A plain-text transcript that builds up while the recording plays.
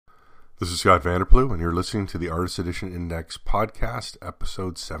This is Scott Vanderplu, and you're listening to the Artist Edition Index podcast,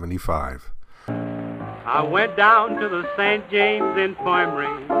 episode 75. I went down to the St. James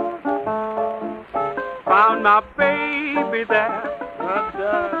Infirmary, found my baby there,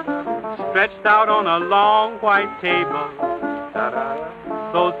 stretched out on a long white table,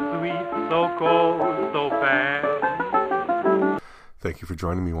 so sweet, so cold, so fair. Thank you for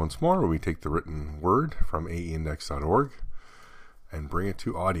joining me once more, where we take the written word from aeindex.org and bring it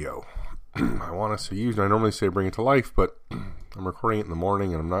to audio. I want us to use, I normally say bring it to life, but I'm recording it in the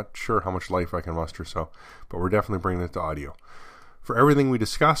morning and I'm not sure how much life I can muster, but we're definitely bringing it to audio. For everything we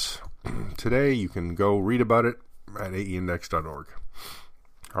discuss today, you can go read about it at aeindex.org.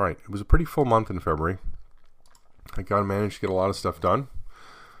 All right, it was a pretty full month in February. I managed to get a lot of stuff done,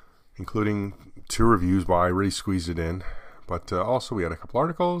 including 2 reviews, but I really squeezed it in. But also we had a couple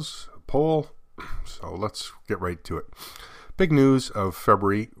articles, a poll, so let's get right to it. Big news of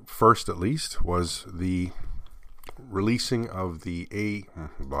February 1st, at least, was the releasing of the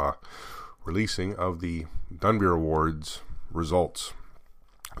Dunbier Awards results.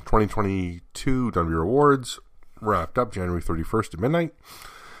 2022 Dunbier Awards wrapped up January 31st at midnight.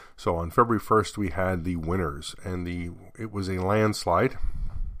 So on February 1st, we had the winners, and it was a landslide.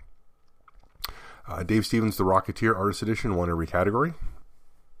 Dave Stevens' The Rocketeer Artist Edition won every category,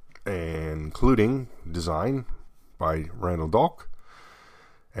 including design by Randall Dahlk,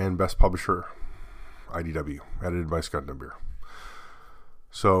 and Best Publisher, IDW, edited by Scott Dunbier.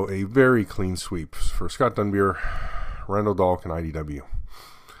 So a very clean sweep for Scott Dunbier, Randall Dahlk, and IDW.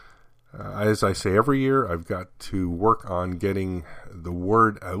 As I say every year, I've got to work on getting the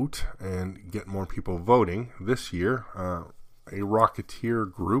word out and get more people voting. This year, a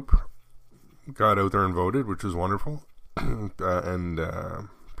Rocketeer group got out there and voted, which was wonderful. and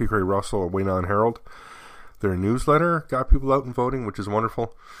P. Craig Russell, Wayne and Herald, their newsletter got people out and voting, which is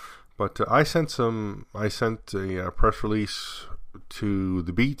wonderful. But I sent a press release to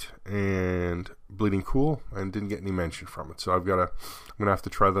The Beat and Bleeding Cool and didn't get any mention from it. So I'm going to have to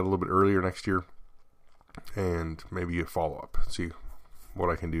try that a little bit earlier next year and maybe a follow-up, see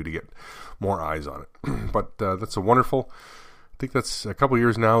what I can do to get more eyes on it. But that's a wonderful, I think that's a couple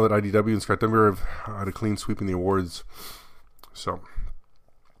years now that IDW and Scott Dunbier have had a clean sweep in the awards. So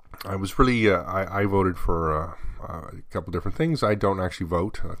I was really, I voted for a couple different things. I don't actually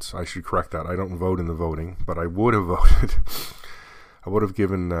vote. I should correct that. I don't vote in the voting, but I would have voted. I would have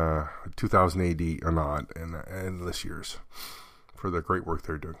given 2000 AD a nod and this year's for the great work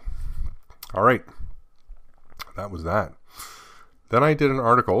they're doing. All right. That was that. Then I did an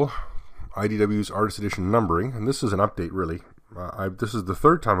article, IDW's Artist Edition numbering, and this is an update, really. This is the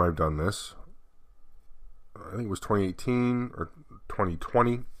third time I've done this. I think it was 2018 or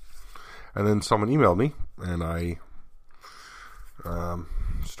 2020. And then someone emailed me, and I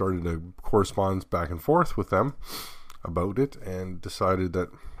started to correspond back and forth with them about it, and decided that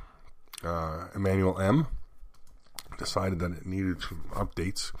Emmanuel M. decided that it needed some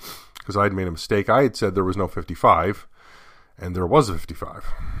updates, because I had made a mistake. I had said there was no 55, and there was a 55.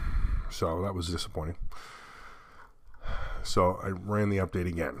 So that was disappointing. So I ran the update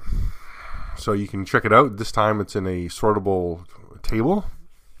again. So you can check it out. This time it's in a sortable table.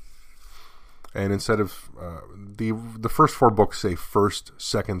 And instead of the first 4 books say first,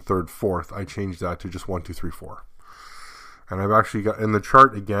 second, third, fourth, I changed that to just 1, 2, 3, 4. And I've actually got in the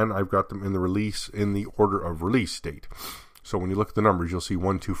chart again. I've got them in the order of release date. So when you look at the numbers, you'll see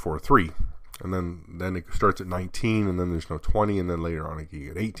 1, 2, 4, 3, and then it starts at 19, and then there's no 20, and then later on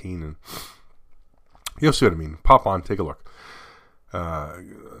you get 18, and you'll see what I mean. Pop on, take a look.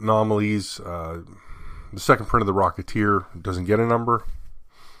 Anomalies. The second print of The Rocketeer doesn't get a number,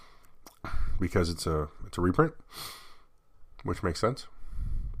 because it's a reprint, which makes sense.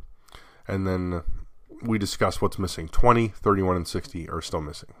 And then we discuss what's missing. 20, 31, and 60 are still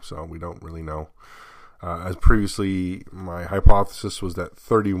missing, so we don't really know. As previously, my hypothesis was that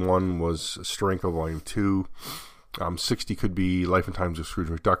 31 was Steranko Volume 2, 60 could be Life and Times of Scrooge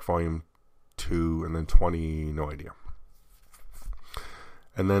McDuck Volume 2, and then 20, no idea.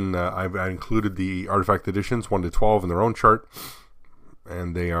 And then I included the artifact editions 1 to 12 in their own chart,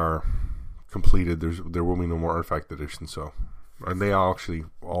 and they are completed. There will be no more artifact editions, and they actually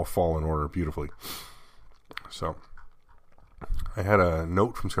all fall in order beautifully. So I had a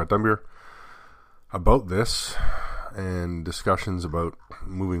note from Scott Dunbier about this and discussions about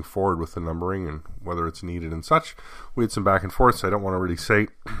moving forward with the numbering and whether it's needed and such. We had some back and forth, so I don't want to really say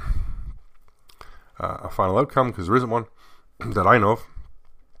a final outcome, because there isn't one that I know of.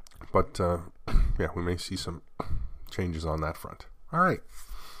 But yeah, we may see some changes on that front. All right.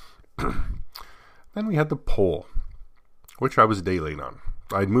 Then we had the poll, which I was a day late on.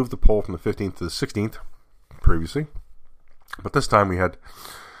 I'd moved the poll from the 15th to the 16th previously, but this time we had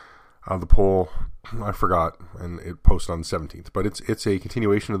the poll, I forgot, and it posted on the 17th. But it's a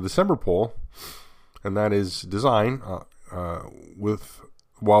continuation of the December poll, and that is design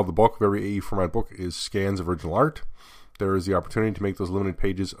while the bulk of every AE format book is scans of original art, there is the opportunity to make those limited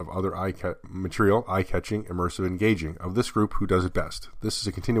pages of other material eye-catching, immersive, engaging of this group who does it best. This is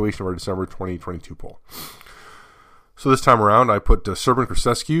a continuation of our December 2022 poll. So this time around, I put Serban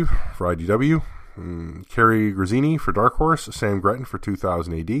Crescescu for IDW, Kerry Grazzini for Dark Horse, Sam Gretton for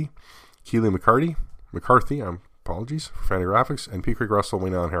 2000 AD, Keely McCarthy, apologies, for Fantagraphics, and P. Craig Russell,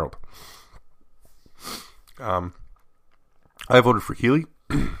 Wayne Allen Herald. I voted for Keely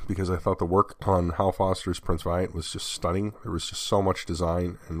because I thought the work on Hal Foster's Prince Valiant was just stunning. There was just so much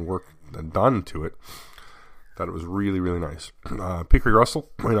design and work done to it that it was really, really nice. P. Craig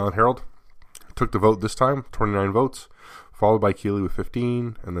Russell, Wayne Allen Herald, took the vote this time, 29 votes, followed by Keely with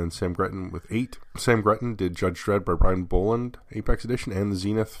 15, and then Sam Gretton with 8. Sam Gretton did Judge Dredd by Brian Boland Apex Edition and the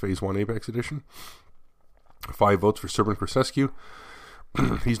Zenith Phase 1 Apex Edition. 5 votes for Serban Crescescu.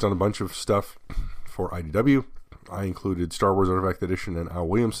 He's done a bunch of stuff for IDW. I included Star Wars Artifact Edition and Al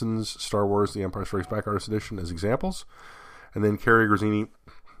Williamson's Star Wars The Empire Strikes Back Artist Edition as examples. And then Kerry Grazzini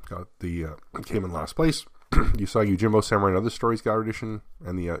came in last place. Usagi Yojimbo Samurai and Other Stories Gallery Edition,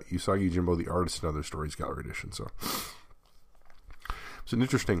 and the Usagi Yojimbo The Artist and Other Stories Gallery Edition. So it's an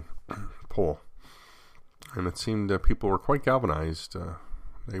interesting poll, and it seemed that people were quite galvanized.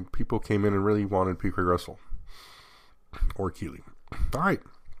 People came in and really wanted P. Craig Russell or Keely. All right,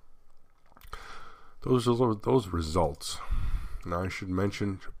 those results. Now I should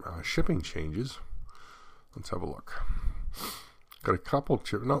mention shipping changes. Let's have a look. Got a couple.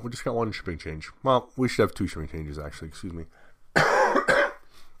 No, we just got one shipping change. Well, we should have 2 shipping changes, actually. Excuse me.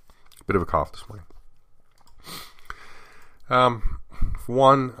 Bit of a cough this morning.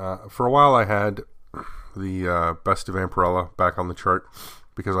 For a while I had the Best of Vampirella back on the chart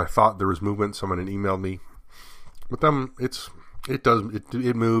because I thought there was movement. Someone had emailed me. But then it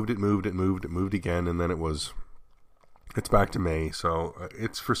moved again, and then it's back to May. So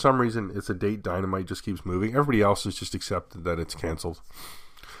it's, for some reason, it's a date Dynamite just keeps moving. Everybody else has just accepted that it's canceled.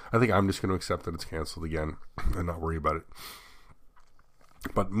 I think I'm just going to accept that it's canceled again and not worry about it.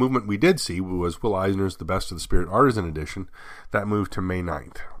 But movement we did see was Will Eisner's The Best of the Spirit Artisan Edition. That moved to May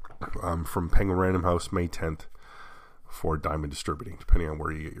 9th from Penguin Random House May 10th for Diamond Distributing, depending on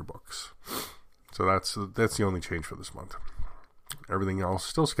where you get your books. So that's the only change for this month. Everything else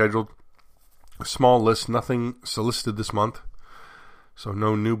still scheduled. A small list, nothing solicited this month. So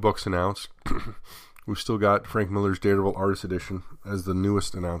no new books announced. We've still got Frank Miller's Daredevil Artist Edition as the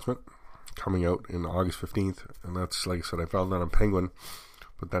newest announcement, coming out in August 15th. And that's, like I said, I found that on Penguin,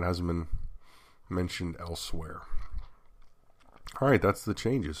 but that hasn't been mentioned elsewhere. All right, that's the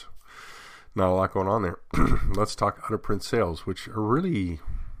changes. Not a lot going on there. Let's talk out-of-print sales, which are really,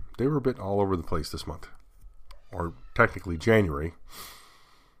 they were a bit all over the place this month. Or technically January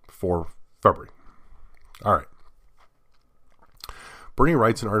for February. All right. Bernie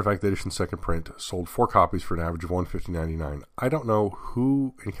Wright's an Artifact Edition second print sold 4 copies for an average of $150.99. I don't know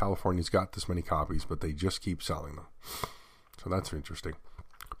who in California's got this many copies, but they just keep selling them. So that's interesting.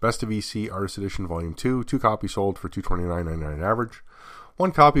 Best of EC Artist Edition Volume 2. 2 copies sold for $229.99 average.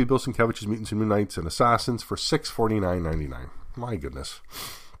 1 copy of Bill Sienkiewicz's Mutants and Moon Knights and Assassins for $649.99. My goodness.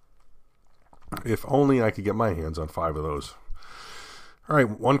 If only I could get my hands on 5 of those. All right,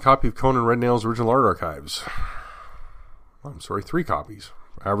 1 copy of Conan Red Nail's Original Art Archives. 3 copies,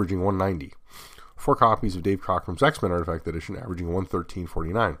 averaging $190. 4 copies of Dave Cockrum's X-Men Artifact Edition, averaging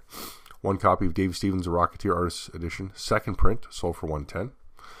 $113.49. 1 copy of Dave Stevens' Rocketeer Artist Edition, second print, sold for $110.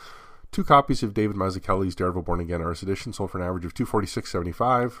 2 copies of David Mazzucchelli's Daredevil Born Again Artist Edition, sold for an average of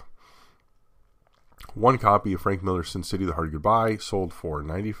 $246.75. 1 copy of Frank Miller's Sin City: The Hard Goodbye, sold for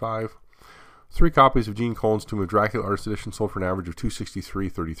 $95. 3 copies of Gene Colan's Tomb of Dracula Artist Edition, sold for an average of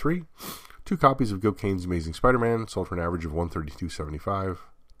 $263.33. 2 copies of Gil Kane's Amazing Spider-Man, sold for an average of $132.75.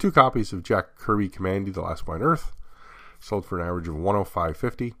 2 copies of Jack Kirby Commandy: The Last Boy on Earth, sold for an average of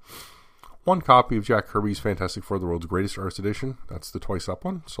 $105.50. 1 copy of Jack Kirby's Fantastic Four: The World's Greatest Artist Edition, that's the twice up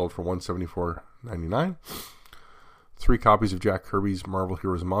one, sold for $174.99. 3 copies of Jack Kirby's Marvel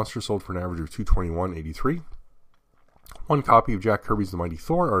Heroes and Monsters, sold for an average of $221.83. 1 copy of Jack Kirby's The Mighty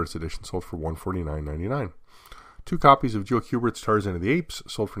Thor Artist Edition, sold for $149.99. 2 copies of Joe Kubert's Tarzan of the Apes,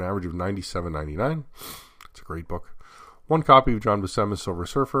 sold for an average of $97.99. It's a great book. 1 copy of John Buscema's Silver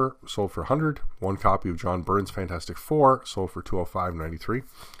Surfer, sold for $100. 1 copy of John Byrne's Fantastic Four, sold for $205.93.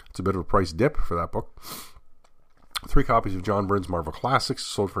 It's a bit of a price dip for that book. 3 copies of John Byrne's Marvel Classics,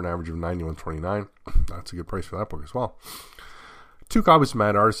 sold for an average of $91.29. That's a good price for that book as well. 2 copies of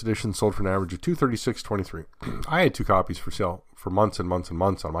Mad Artist Edition sold for an average of $236.23. I had 2 copies for sale for months and months and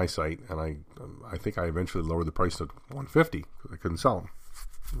months on my site, and I think I eventually lowered the price to $150 because I couldn't sell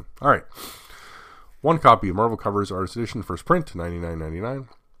them. All right. 1 copy of Marvel Covers Artist Edition first print, $99.99.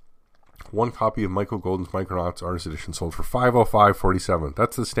 1 copy of Michael Golden's Micronauts Artist Edition sold for $505.47.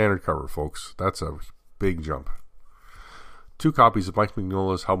 That's the standard cover, folks. That's a big jump. 2 copies of Mike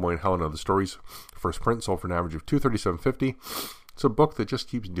Mignola's Hellboy and Helen Other Stories first print sold for an average of $237.50. It's a book that just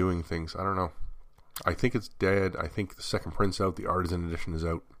keeps doing things. I don't know. I think it's dead. I think the second print's out. The Artisan Edition is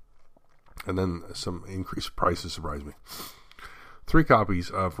out. And then some increased prices surprised me. 3 copies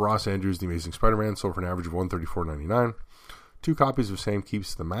of Ross Andrews' The Amazing Spider-Man sold for an average of $134.99. 2 copies of Sam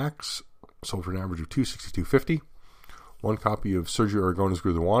Keep's The Max sold for an average of $262.50. 1 copy of Sergio Aragona's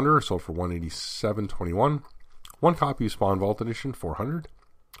Groo the Wanderer sold for $187.21. 1 copy of Spawn Vault Edition, $400.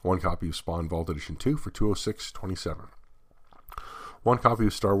 1 copy of Spawn Vault Edition 2 for $206.27. 1 copy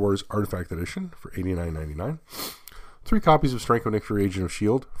of Star Wars Artifact Edition for $89.99. 3 copies of Stranko Nick Fury Agent of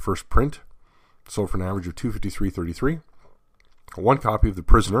S.H.I.E.L.D. first print sold for an average of $253.33. 1 copy of The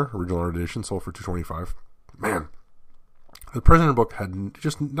Prisoner Original Art Edition sold for $225. Man, the Prisoner book had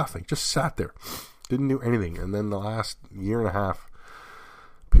just nothing, just sat there, didn't do anything. And then the last year and a half,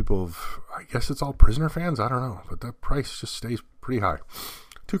 people have, I guess it's all Prisoner fans, I don't know, but that price just stays pretty high.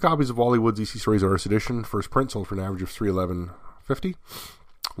 2 copies of Wally Wood's EC Stories Artist Edition first print sold for an average of $311.50.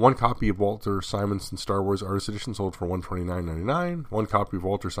 1 copy of Walter Simonson Star Wars Artist Edition sold for $129.99. 1 copy of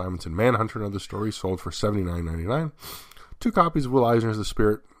Walter Simonson Manhunter and Other Stories sold for $79.99. 2 copies of Will Eisner's The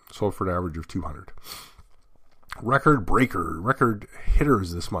Spirit sold for an average of $200. Record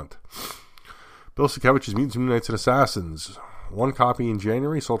hitters this month. Bill Siekevich's Mutants, Moon Knights, and Assassins. 1 copy in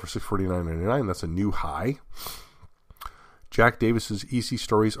January sold for $649.99. That's a new high. Jack Davis's EC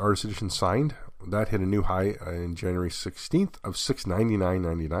Stories Artist Edition signed. That hit a new high in January 16th of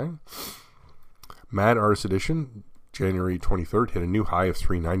 $699.99. Mad Artist Edition, January 23rd, hit a new high of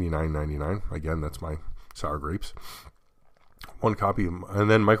 $399.99. Again, that's my sour grapes. 1 copy, and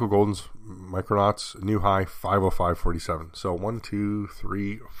then Michael Golden's Micronauts, new high, $505.47. So 1, 2,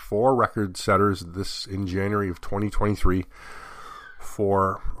 3, 4 record setters this in January of 2023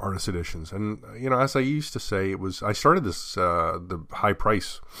 for artist editions. And you know, as I used to say, I started this the high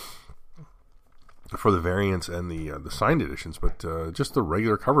price for the variants and the signed editions, but just the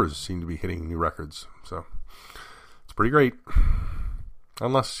regular covers seem to be hitting new records. So it's pretty great,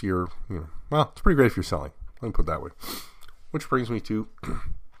 unless you're, it's pretty great if you're selling. Let me put it that way. Which brings me to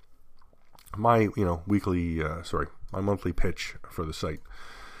my, my monthly pitch for the site.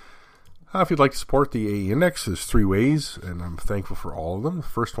 If you'd like to support the AE Index, there's 3 ways, and I'm thankful for all of them. The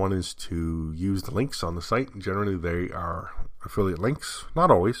first one is to use the links on the site. Generally, they are affiliate links. Not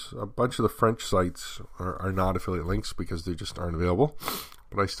always. A bunch of the French sites are not affiliate links because they just aren't available.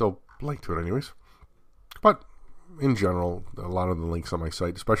 But I still link to it anyways. But in general, a lot of the links on my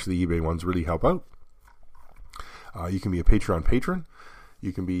site, especially the eBay ones, really help out. You can be a Patreon patron.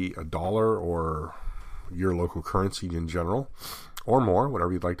 You can be $1 or your local currency in general, or more,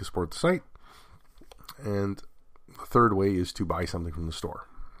 whatever you'd like to support the site. And the third way is to buy something from the store.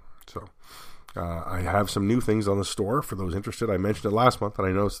 So I have some new things on the store for those interested. I mentioned it last month, and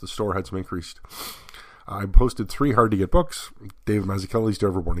I noticed the store had some increased. I posted 3 hard-to-get books. David Mazzucchelli's To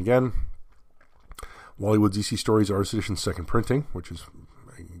Ever Born Again. Wally Wood's EC Stories Artist Edition second printing, which is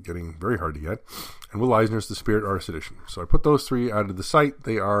getting very hard to get, and Will Eisner's The Spirit Artist Edition. So I put those 3 out of the site.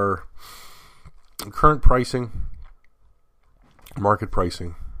 They are current pricing, market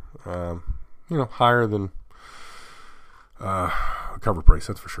pricing, higher than cover price,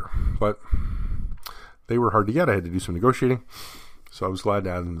 that's for sure. But they were hard to get. I had to do some negotiating, so I was glad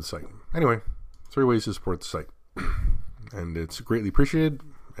to add them to the site. Anyway, 3 ways to support the site, and it's greatly appreciated.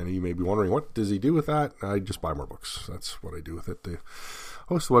 And you may be wondering, what does he do with that? I just buy more books. That's what I do with it. They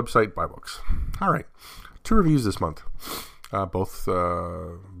host the website, buy books. All right. 2 reviews this month. Both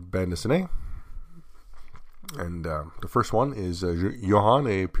bande dessinée. And the first one is Johan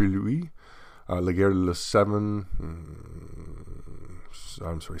et Pirlouit La Guerre le 7.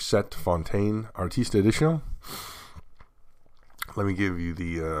 Sept Fontaines Artiste Édition. Let me give you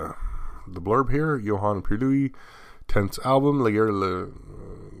the blurb here. Johan and Pirlouit 10th album, La Guerre le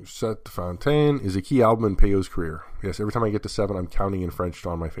 7 Fontaines, is a key album in Peyo's career. Yes, every time I get to 7, I'm counting in French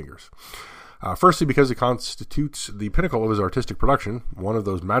on my fingers. Firstly, because it constitutes the pinnacle of his artistic production, one of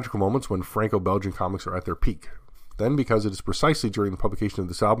those magical moments when Franco-Belgian comics are at their peak. Then, because it is precisely during the publication of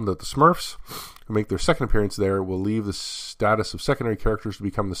this album that the Smurfs, who make their second appearance there, will leave the status of secondary characters to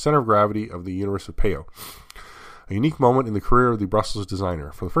become the center of gravity of the universe of Peyo. A unique moment in the career of the Brussels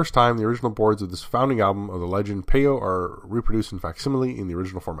designer. For the first time, the original boards of this founding album of the legend Pirlouit are reproduced in facsimile in the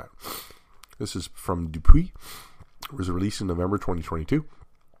original format. This is from Dupuis. It was released in November 2022.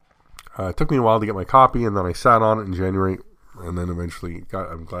 It took me a while to get my copy, and then I sat on it in January, and then eventually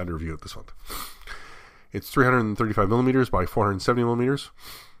I'm glad to review it this month. It's 335 millimeters by 470 millimeters.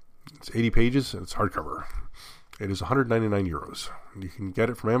 It's 80 pages, and it's hardcover. It is 199 euros. You can get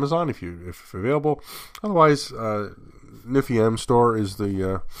it from Amazon if available. Otherwise, Nifiem store is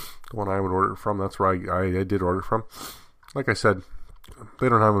the one I would order it from. That's where I did order it from. Like I said, they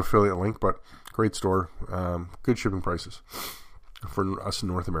don't have an affiliate link, but great store. Good shipping prices for us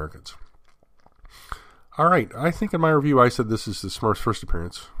North Americans. All right. I think in my review I said this is the Smurfs' first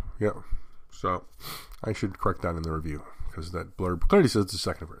appearance. Yeah. So I should correct that in the review because that blurb clearly says it's the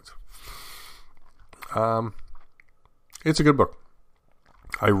second appearance. It's a good book.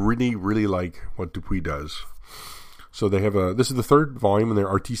 I really, really like what Dupuis does. So they have this is the third volume in their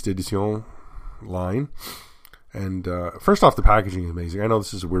Artiste Édition line. And first off, the packaging is amazing. I know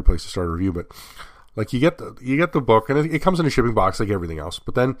this is a weird place to start a review, but like you get the book, and it comes in a shipping box like everything else.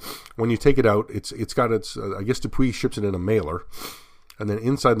 But then when you take it out, it's got its I guess Dupuis ships it in a mailer, and then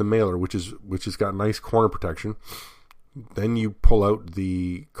inside the mailer, which has got nice corner protection, then you pull out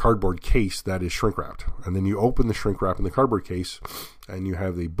the cardboard case that is shrink wrapped, and then you open the shrink wrap in the cardboard case, and you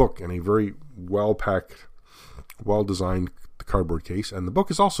have a book in a very well packed, well designed cardboard case, and the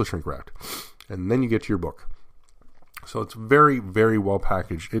book is also shrink wrapped, and then you get to your book. So it's very, very well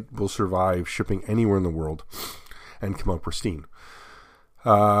packaged. It will survive shipping anywhere in the world and come out pristine.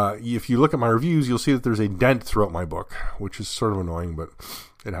 If you look at my reviews, you'll see that there's a dent throughout my book, which is sort of annoying, but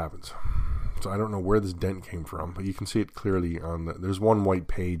it happens. So I don't know where this dent came from, but you can see it clearly there's one white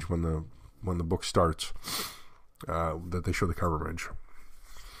page when the book starts that they show the cover image.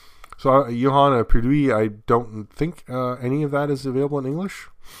 So Johan Pirlouit, I don't think any of that is available in English.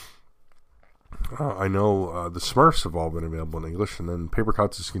 I know the Smurfs have all been available in English, and then Paper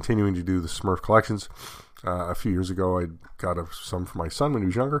Cuts is continuing to do the Smurf collections. A few years ago, I got some for my son when he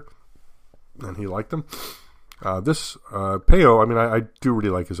was younger, and he liked them. This Peyo, I mean, I do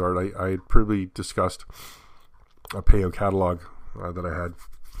really like his art. I had previously discussed a Peyo catalog that I had,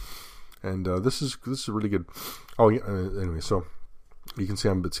 and this is really good. Oh, yeah, anyway, so you can see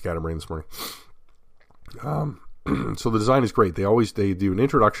I'm a bit scatterbrained this morning. So the design is great. They do an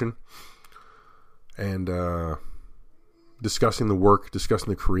introduction and discussing the work, discussing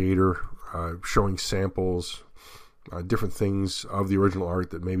the creator, showing samples, different things of the original art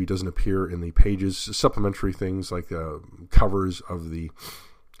that maybe doesn't appear in the pages, supplementary things like covers of the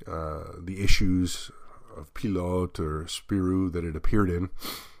issues of Pirlouit or Spirou that it appeared in,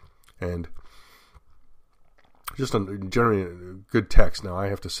 and just generally good text. Now I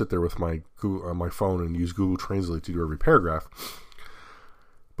have to sit there with my phone and use Google Translate to do every paragraph,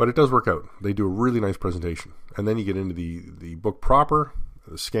 but it does work out. They do a really nice presentation, and then you get into the book proper.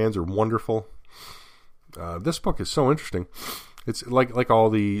 The scans are wonderful. This book is so interesting. It's like all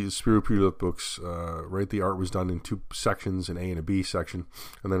the Spirou Pirlouit books, right? The art was done in two sections, an A and a B section,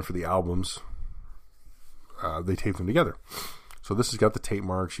 and then for the albums, they taped them together. So this has got the tape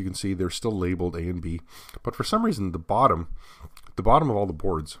marks. You can see they're still labeled A and B, but for some reason the bottom of all the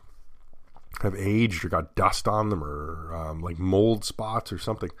boards have aged or got dust on them or like mold spots or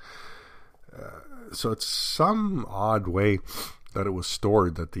something. So it's some odd way that it was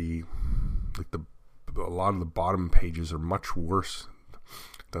stored that a lot of the bottom pages are much worse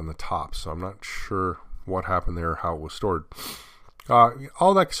than the top. So I'm not sure what happened there, how it was stored.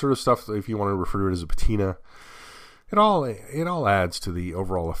 All that sort of stuff, if you want to refer to it as a patina, it all adds to the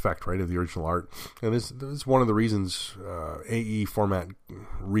overall effect, right, of the original art. And this is one of the reasons AE format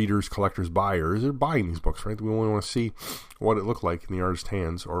readers, collectors, buyers are buying these books, right? We only want to see what it looked like in the artist's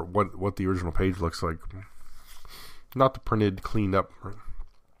hands, or what the original page looks like, not the printed, cleaned up. Right?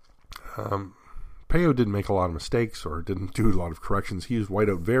 Peyo didn't make a lot of mistakes or didn't do a lot of corrections. He used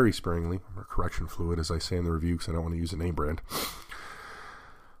whiteout very sparingly, or correction fluid, as I say in the review, because I don't want to use a name brand.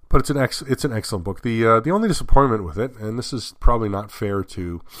 But it's an excellent book. The only disappointment with it, and this is probably not fair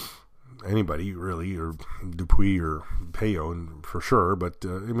to anybody really, or Dupuis or Peyo, and for sure. But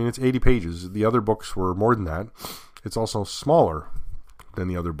I mean, it's 80 pages. The other books were more than that. It's also smaller than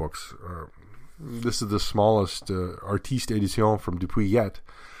the other books. This is the smallest Artiste Édition from Dupuis yet.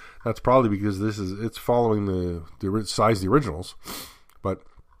 That's probably because it's following the size of the originals, but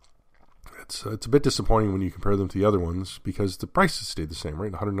it's a bit disappointing when you compare them to the other ones because the prices stayed the same,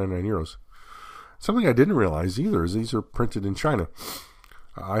 right? 199 euros. Something I didn't realize either is these are printed in China.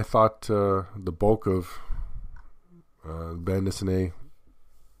 I thought the bulk of bande dessinée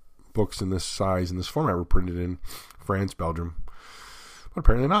books in this size, in this format, were printed in France, Belgium, but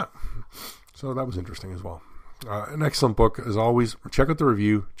apparently not. So that was interesting as well. An excellent book, as always. Check out the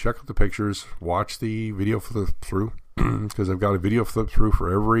review, check out the pictures, watch the video flip through, because I've got a video flip through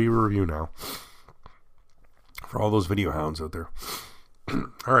for every review now, for all those video hounds out there.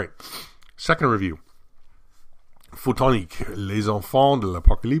 All right, second review. Photonik, Les Enfants de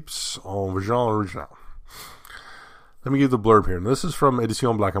l'Apocalypse en genre original. Let me give the blurb here. Now, this is from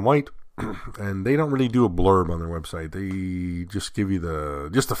Édition Black and White, and they don't really do a blurb on their website. They just give you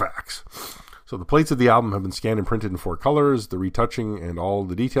the facts. So the plates of the album have been scanned and printed in 4 colors. The retouching and all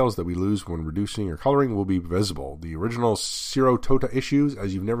the details that we lose when reducing or coloring will be visible. The original Ciro Tota issues,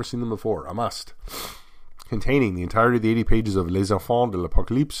 as you've never seen them before, a must. Containing the entirety of the 80 pages of Les Enfants de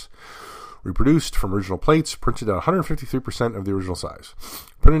l'Apocalypse, reproduced from original plates, printed at 153% of the original size.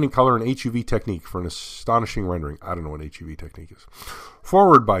 Printed in color and HUV technique for an astonishing rendering. I don't know what HUV technique is.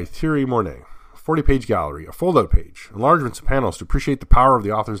 Forward by Thierry Mornay. 40-page gallery, a fold-out page, enlargements of panels to appreciate the power of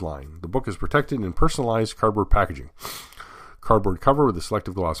the author's line. The book is protected in personalized cardboard packaging. Cardboard cover with a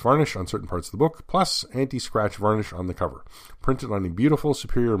selective gloss varnish on certain parts of the book, plus anti-scratch varnish on the cover. Printed on a beautiful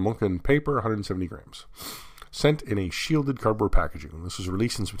Superior Munkin paper, 170 grams. Sent in a shielded cardboard packaging. This was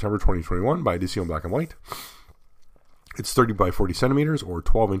released in September 2021 by Édition Black and White. It's 30 by 40 centimeters, or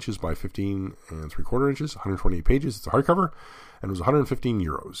 12 inches by 15 3/4 inches, 128 pages. It's a hardcover, and it was 115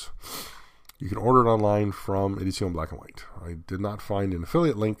 euros. You can order it online from Édition Black and White. I did not find an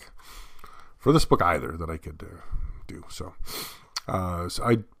affiliate link for this book either that I could do. So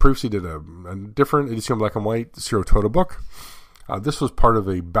I previously did a different Édition Black and White Ciro Tota book. This was part of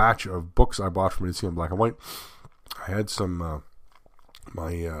a batch of books I bought from Édition Black and White. I had some,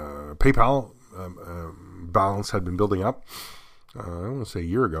 my PayPal balance had been building up, I want to say a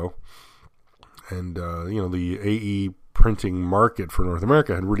year ago. And, the AE printing market for North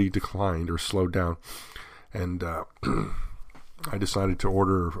America had really declined or slowed down. And I decided to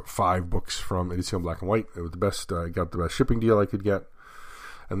order 5 books from Édition Black and White. It was the best, I got the best shipping deal I could get.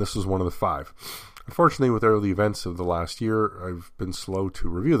 And this was one of the 5. Unfortunately, with all the events of the last year, I've been slow to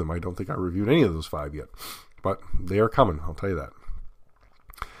review them. I don't think I reviewed any of those 5 yet. But they are coming, I'll tell you that.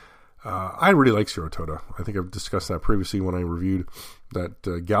 I really like Ciro Tota. I think I've discussed that previously when I reviewed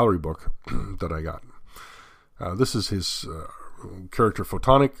that gallery book that I got. This is his character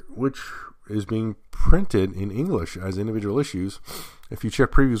Photonik, which is being printed in English as individual issues. If you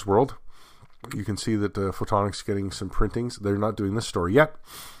check Previews World, you can see that Photonik's getting some printings. They're not doing this story yet,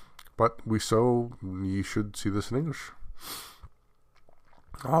 but you should see this in English.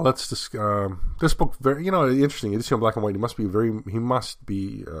 Let's discuss this book. Very, interesting. Édition Black and White. He must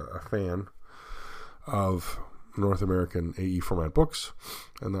be a fan of North American AE format books,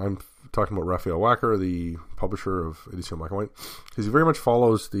 and I'm talking about Raphael Wacker, the publisher of Édition Black and White, because he very much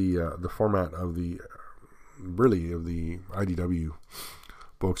follows the format of the IDW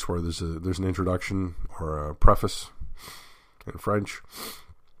books, where there's an introduction or a preface in French,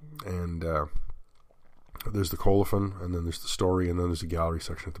 and there's the colophon, and then there's the story, and then there's a gallery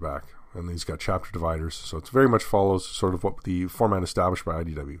section at the back, and he's got chapter dividers. So it very much follows sort of what the format established by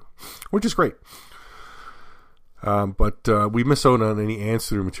IDW, which is great. But we miss out on any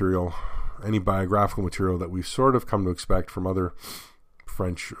ancillary material, any biographical material that we've sort of come to expect from other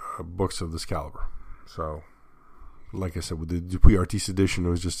French books of this caliber. So, like I said, with the Dupuis Artiste edition I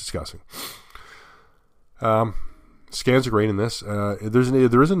was just discussing. Scans are great in this. There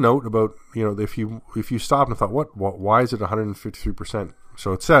is a note about, if you stop and thought, why is it 153%?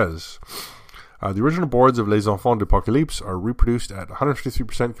 So it says, the original boards of Les Enfants de l'Apocalypse are reproduced at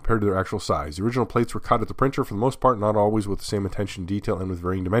 153% compared to their actual size. The original plates were cut at the printer for the most part, not always with the same attention to detail and with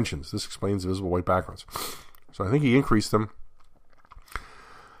varying dimensions. This explains the visible white backgrounds. So I think he increased them.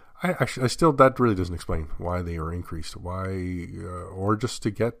 That really doesn't explain why they were increased. Why, or just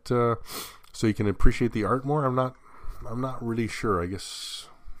to get, so you can appreciate the art more? I'm not really sure. I guess,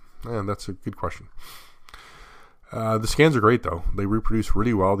 that's a good question. The scans are great, though. They reproduce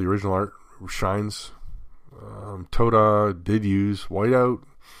really well. The original art shines. Tota did use whiteout.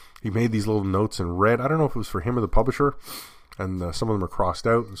 He made these little notes in red. I don't know if it was for him or the publisher, and some of them are crossed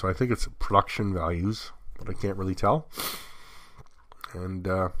out. So I think it's production values, but I can't really tell. And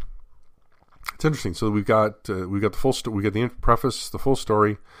it's interesting. So we got the full we got the preface, the full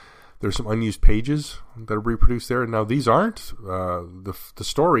story. There's some unused pages that are reproduced there. Now these aren't. The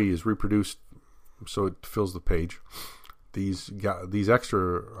story is reproduced, so it fills the page. These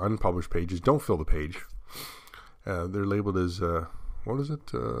extra unpublished pages don't fill the page. They're labeled as what is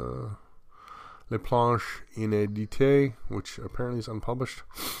it? Les planches inédites, which apparently is unpublished.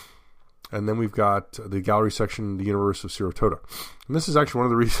 And then we've got the gallery section, The Universe of Ciro Tota. And this is actually one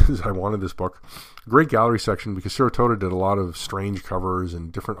of the reasons I wanted this book. Great gallery section, because Ciro Tota did a lot of strange covers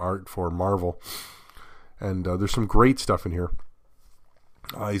and different art for Marvel. And there's some great stuff in here.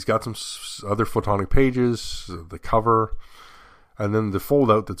 He's got some other Photonik pages, the cover, and then the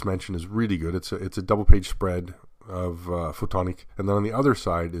fold-out that's mentioned is really good. It's a double-page spread of Photonik, and then on the other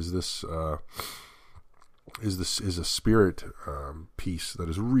side is this is a spirit piece that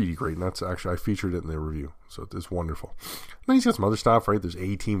is really great, and that's actually, I featured it in the review, so it's wonderful. And then he's got some other stuff, right? There's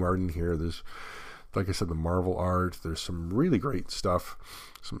A-Team art in here. There's, like I said, the Marvel art. There's some really great stuff,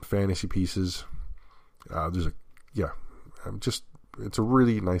 some fantasy pieces. It's a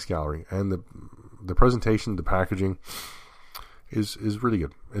really nice gallery, and the presentation, the packaging is really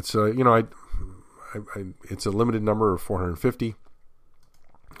good. It's it's a limited number of 450.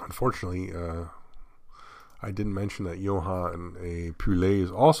 Unfortunately, I didn't mention that Johan a Pirlouit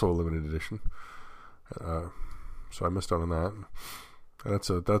is also a limited edition, so I missed out on that.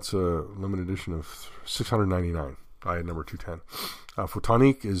 That's a limited edition of 699. I had number 210.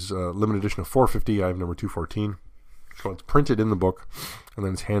 Photonik is a limited edition of 450. I have number 214. So it's printed in the book, and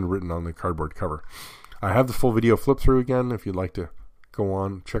then it's handwritten on the cardboard cover. I have the full video flip through again if you'd like to go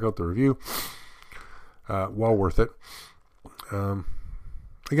on, check out the review. Well worth it.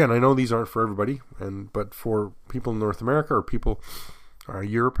 Again, I know these aren't for everybody, but for people in North America or people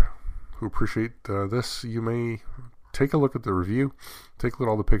Europe who appreciate this, you may take a look at the review, take a look at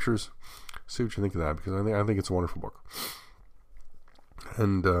all the pictures, see what you think of that, because I think it's a wonderful book.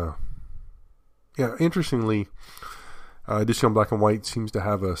 And interestingly, Édition Black and White seems to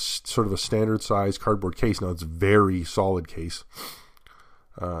have a sort of a standard size cardboard case. Now, it's a very solid case.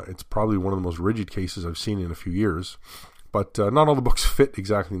 It's probably one of the most rigid cases I've seen in a few years. But not all the books fit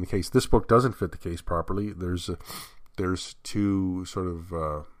exactly in the case. This book doesn't fit the case properly. There's two sort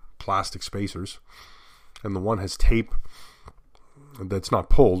of plastic spacers, and the one has tape that's not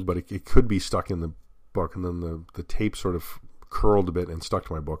pulled, but it could be stuck in the book, and then the tape sort of curled a bit and stuck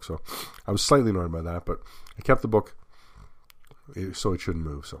to my book. So I was slightly annoyed by that, but I kept the book so it shouldn't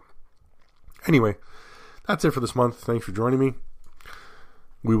move. So anyway, that's it for this month. Thanks for joining me.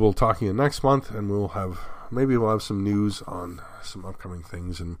 We will talk again next month, and we'll have some news on some upcoming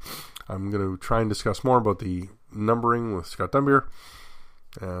things, and I'm going to try and discuss more about the numbering with Scott Dunbier.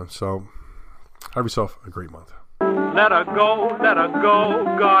 So have yourself a great month. Let her go,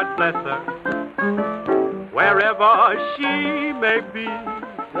 God bless her. Wherever she may be,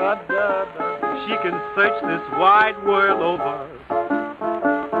 she can search this wide world over.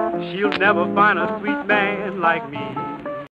 She'll never find a sweet man like me.